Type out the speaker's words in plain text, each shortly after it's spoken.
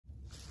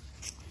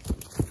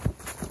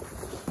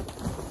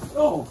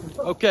Oh.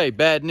 Okay,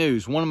 bad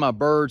news. One of my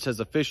birds has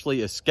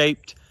officially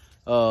escaped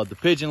the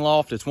pigeon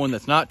loft. It's one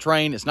that's not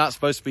trained. It's not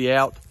supposed to be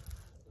out.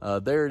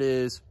 There it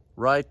is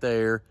right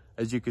there.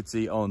 As you can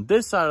see on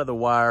this side of the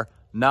wire,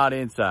 not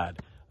inside.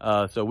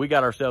 So we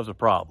got ourselves a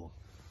problem.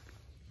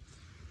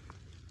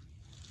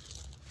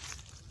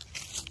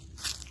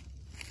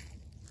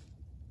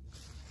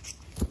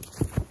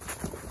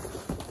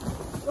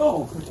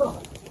 Oh,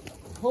 God.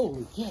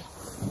 Holy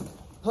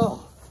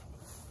cow.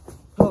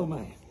 Oh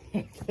man.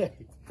 Okay.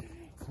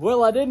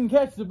 Well, I didn't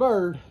catch the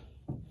bird.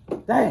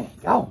 Dang,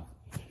 oh.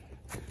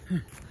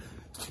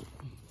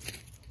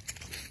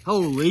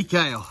 Holy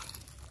cow.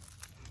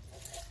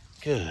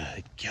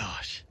 Good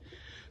gosh.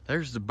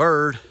 There's the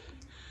bird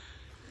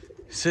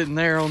sitting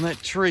there on that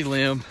tree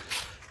limb.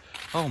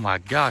 Oh my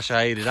gosh,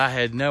 I ate it. I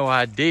had no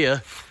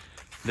idea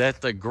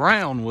that the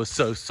ground was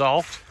so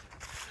soft.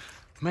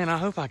 Man, I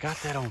hope I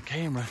got that on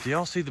camera. Do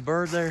y'all see the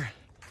bird there?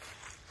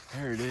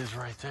 There it is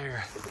right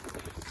there.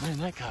 Man,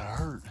 that kind of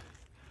hurt.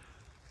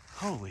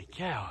 Holy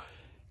cow.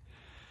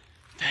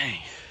 Dang.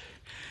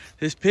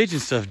 This pigeon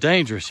stuff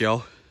dangerous,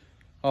 y'all.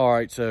 All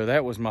right, so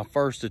that was my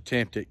first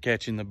attempt at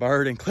catching the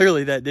bird, and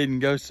clearly that didn't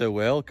go so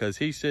well because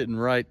he's sitting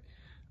right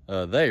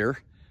there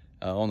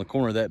on the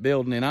corner of that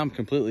building, and I'm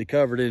completely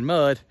covered in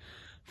mud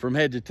from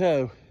head to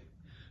toe.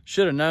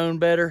 Should have known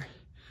better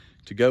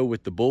to go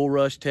with the bull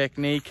rush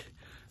technique.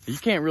 You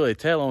can't really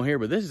tell on here,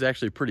 but this is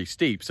actually pretty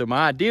steep. So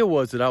my idea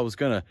was that I was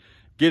gonna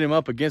get him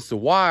up against the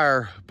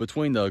wire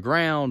between the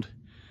ground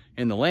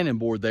and the landing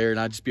board there, and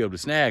I'd just be able to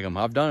snag him.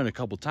 I've done it a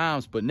couple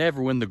times, but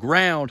never when the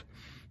ground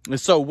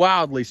is so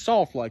wildly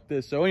soft like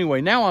this. So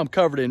anyway, now I'm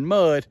covered in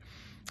mud,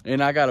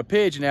 and I got a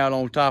pigeon out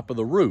on top of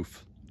the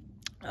roof.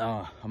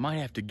 I might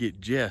have to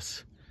get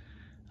Jess.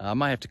 I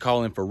might have to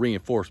call in for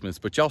reinforcements,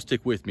 but y'all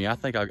stick with me. I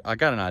think I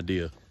got an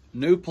idea.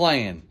 New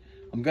plan.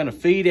 I'm gonna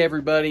feed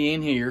everybody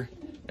in here.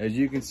 As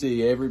you can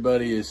see,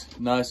 everybody is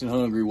nice and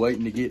hungry,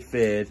 waiting to get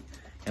fed.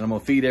 And I'm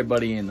gonna feed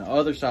everybody in the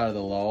other side of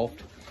the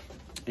loft.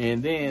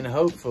 And then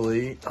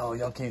hopefully, oh,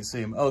 y'all can't see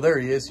him. Oh, there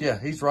he is. Yeah,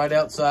 he's right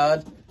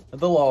outside of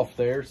the loft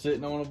there,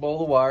 sitting on a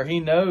bowl of wire. He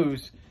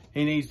knows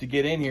he needs to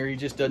get in here. He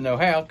just doesn't know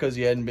how because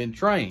he hadn't been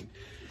trained.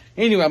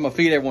 Anyway, I'm gonna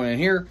feed everyone in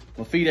here. I'm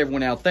gonna feed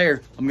everyone out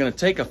there. I'm gonna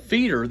take a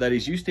feeder that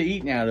he's used to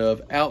eating out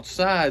of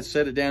outside,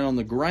 set it down on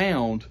the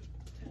ground.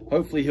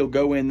 Hopefully he'll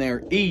go in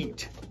there,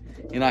 eat,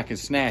 and I can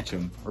snatch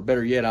him. Or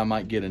better yet, I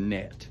might get a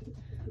net.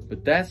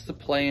 But that's the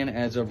plan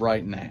as of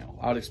right now.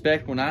 I would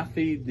expect when I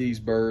feed these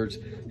birds,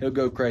 he'll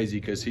go crazy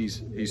because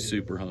he's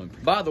super hungry.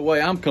 By the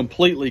way, I'm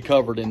completely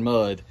covered in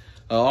mud,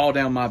 all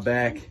down my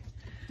back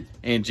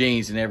and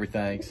jeans and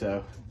everything.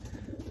 So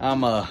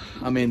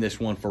I'm in this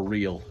one for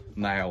real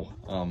now.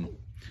 I'm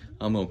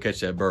gonna catch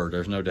that bird.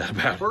 There's no doubt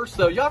about it. First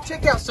though, y'all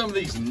check out some of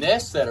these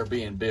nests that are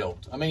being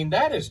built. I mean,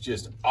 that is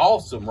just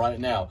awesome right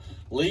now.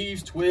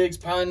 Leaves, twigs,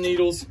 pine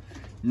needles.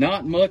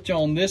 Not much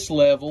on this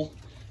level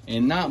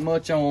and not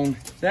much on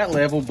that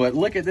level, but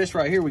look at this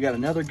right here. We got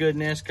another good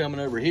nest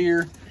coming over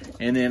here,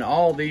 and then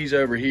all these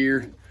over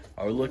here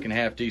are looking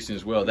half decent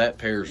as well. That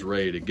pair's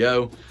ready to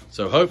go.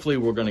 So hopefully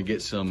we're gonna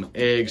get some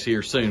eggs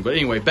here soon. But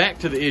anyway, back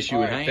to the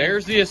issue at hand.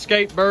 There's the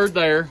escape bird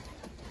there.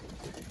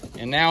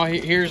 And now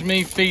here's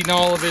me feeding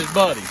all of his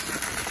buddies.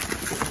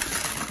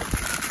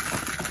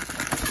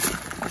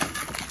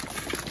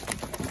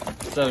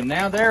 So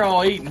now they're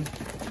all eating.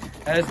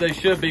 As they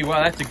should be.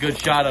 Wow, that's a good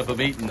shot of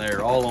them eating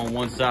there, all on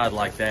one side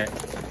like that.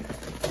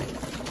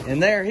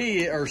 And there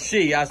he, or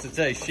she, I should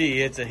say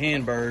she, it's a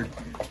hen bird,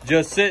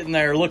 just sitting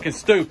there looking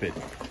stupid.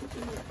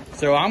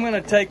 So I'm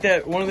gonna take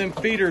that one of them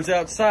feeders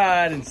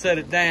outside and set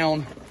it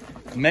down,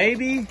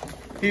 maybe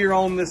here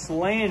on this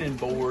landing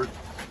board,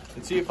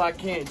 and see if I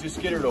can't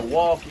just get her to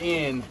walk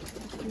in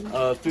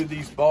through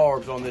these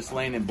barbs on this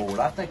landing board.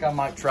 I think I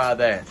might try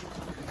that.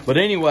 But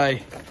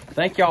anyway,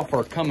 thank y'all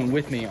for coming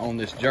with me on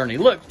this journey.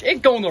 Look, it's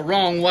going the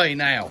wrong way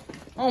now.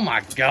 Oh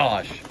my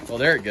gosh. Well,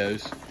 there it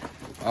goes.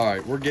 All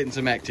right, we're getting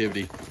some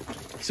activity.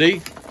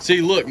 See,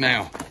 look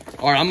now.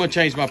 All right, I'm gonna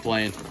change my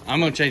plan.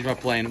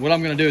 What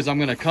I'm gonna do is I'm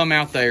gonna come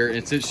out there,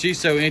 and since she's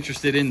so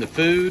interested in the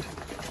food,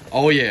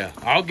 oh yeah,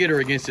 I'll get her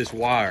against this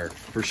wire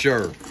for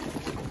sure.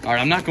 All right,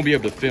 I'm not gonna be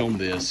able to film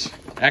this.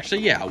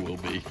 Actually, yeah, I will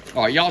be.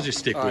 All right, y'all just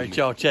stick with me. All right,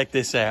 y'all, check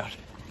this out.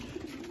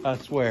 I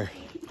swear,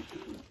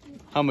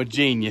 I'm a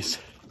genius.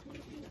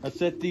 I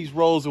set these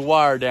rolls of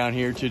wire down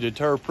here to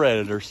deter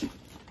predators,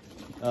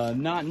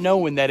 not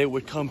knowing that it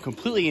would come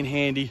completely in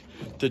handy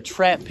to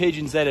trap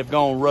pigeons that have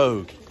gone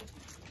rogue.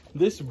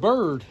 This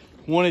bird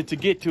wanted to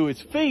get to its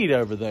feed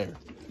over there,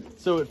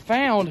 so it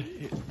found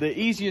the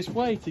easiest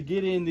way to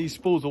get in these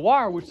spools of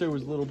wire, which there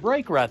was a little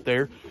break right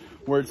there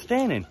where it's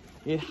standing.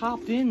 It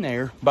hopped in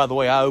there. By the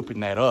way, I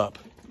opened that up.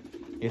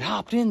 It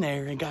hopped in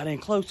there and got in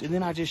close, and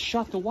then I just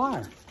shut the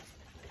wire.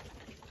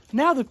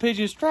 Now the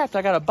pigeon's trapped.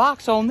 I got a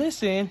box on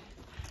this end.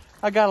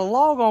 I got a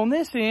log on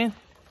this end.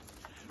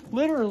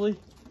 Literally,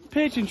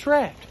 pigeon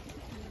trapped.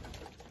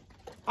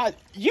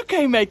 You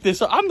can't make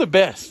this up. I'm the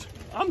best.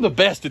 I'm the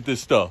best at this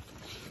stuff.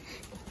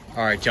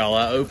 All right, y'all,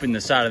 I opened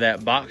the side of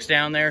that box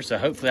down there, so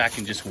hopefully I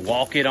can just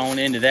walk it on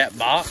into that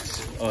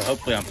box. Oh,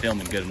 hopefully I'm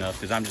filming good enough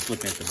because I'm just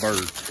looking at the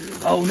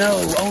bird. Oh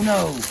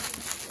no,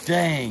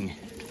 dang.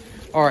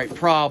 All right,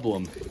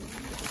 problem.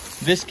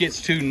 This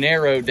gets too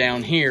narrow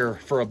down here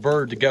for a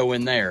bird to go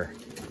in there.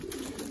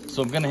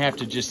 So I'm gonna have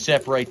to just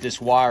separate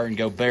this wire and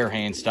go bare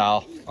hand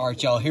style. All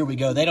right, y'all, here we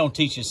go. They don't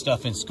teach this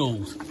stuff in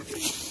schools.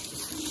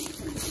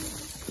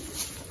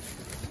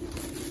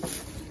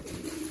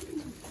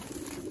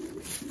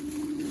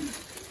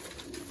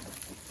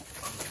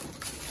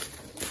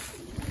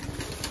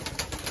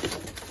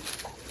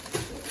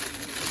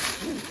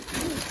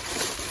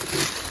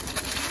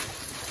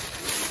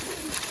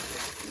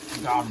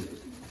 Got him.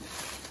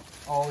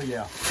 Oh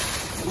yeah.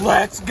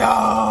 Let's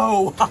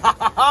go!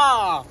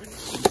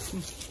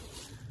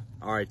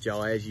 All right,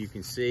 y'all, as you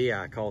can see,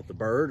 I caught the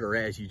bird, or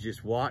as you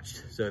just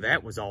watched, so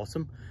that was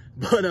awesome.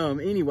 But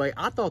anyway,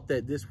 I thought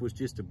that this was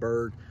just a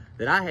bird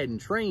that I hadn't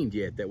trained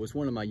yet. That was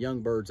one of my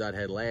young birds I'd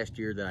had last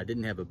year that I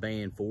didn't have a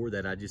band for,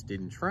 that I just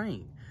didn't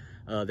train.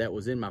 That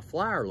was in my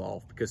flyer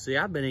loft, because see,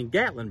 I've been in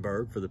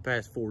Gatlinburg for the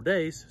past 4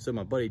 days. So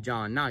my buddy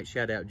John Knight,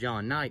 shout out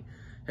John Knight,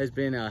 has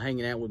been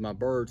hanging out with my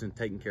birds and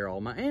taking care of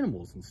all my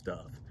animals and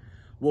stuff.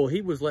 Well,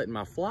 he was letting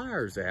my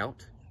flyers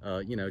out,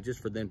 you know,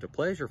 just for them to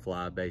pleasure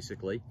fly,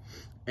 basically.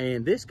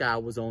 And this guy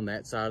was on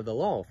that side of the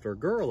loft, or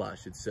girl, I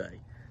should say.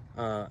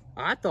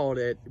 I thought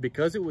that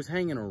because it was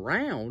hanging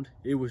around,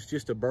 it was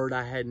just a bird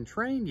I hadn't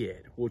trained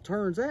yet. Well, it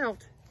turns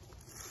out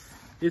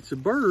it's a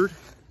bird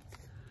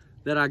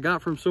that I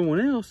got from someone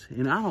else,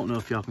 and I don't know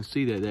if y'all can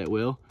see that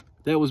well,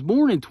 that was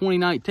born in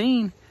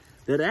 2019,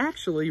 that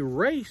actually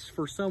raced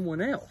for someone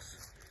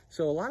else.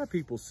 So a lot of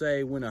people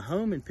say when a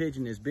homing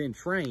pigeon has been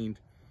trained,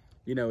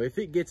 you know, if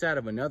it gets out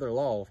of another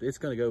loft, it's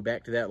going to go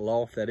back to that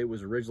loft that it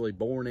was originally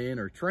born in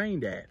or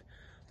trained at.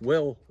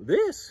 Well,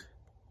 this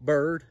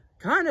bird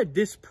kind of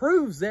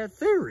disproves that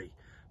theory,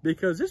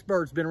 because this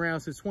bird's been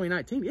around since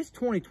 2019. It's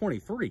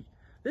 2023.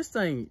 This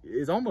thing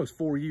is almost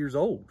 4 years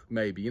old,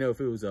 maybe, you know, if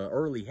it was an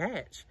early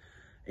hatch.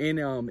 And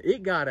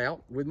it got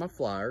out with my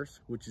flyers,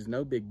 which is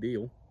no big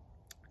deal.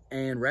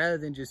 And rather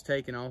than just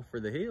taking off for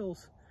the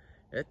hills,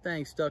 that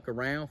thing stuck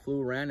around, flew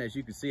around. As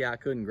you can see, I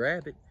couldn't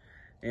grab it,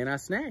 and I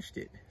snatched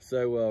it.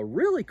 So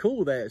really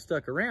cool that it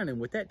stuck around. And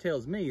what that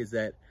tells me is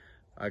that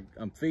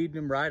I'm feeding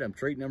them right, I'm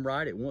treating them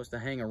right, it wants to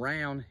hang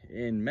around,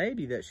 and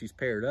maybe that she's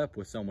paired up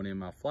with someone in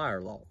my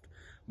flyer loft.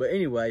 But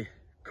anyway,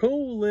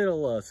 cool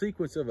little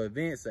sequence of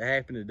events that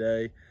happened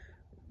today.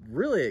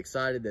 Really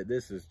excited that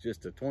this is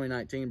just a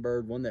 2019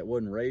 bird, one that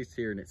wasn't raised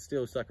here, and it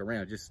still stuck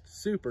around. Just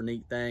super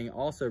neat thing.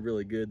 Also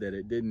really good that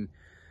it didn't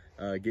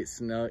get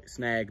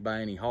snagged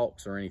by any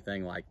hawks or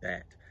anything like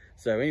that.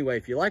 So anyway,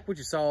 if you like what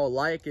you saw,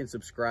 like and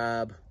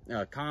subscribe,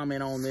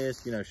 comment on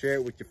this, you know, share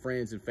it with your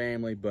friends and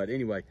family. But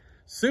anyway,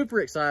 super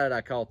excited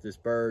I caught this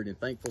bird, and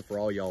thankful for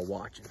all y'all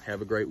watching.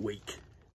 Have a great week.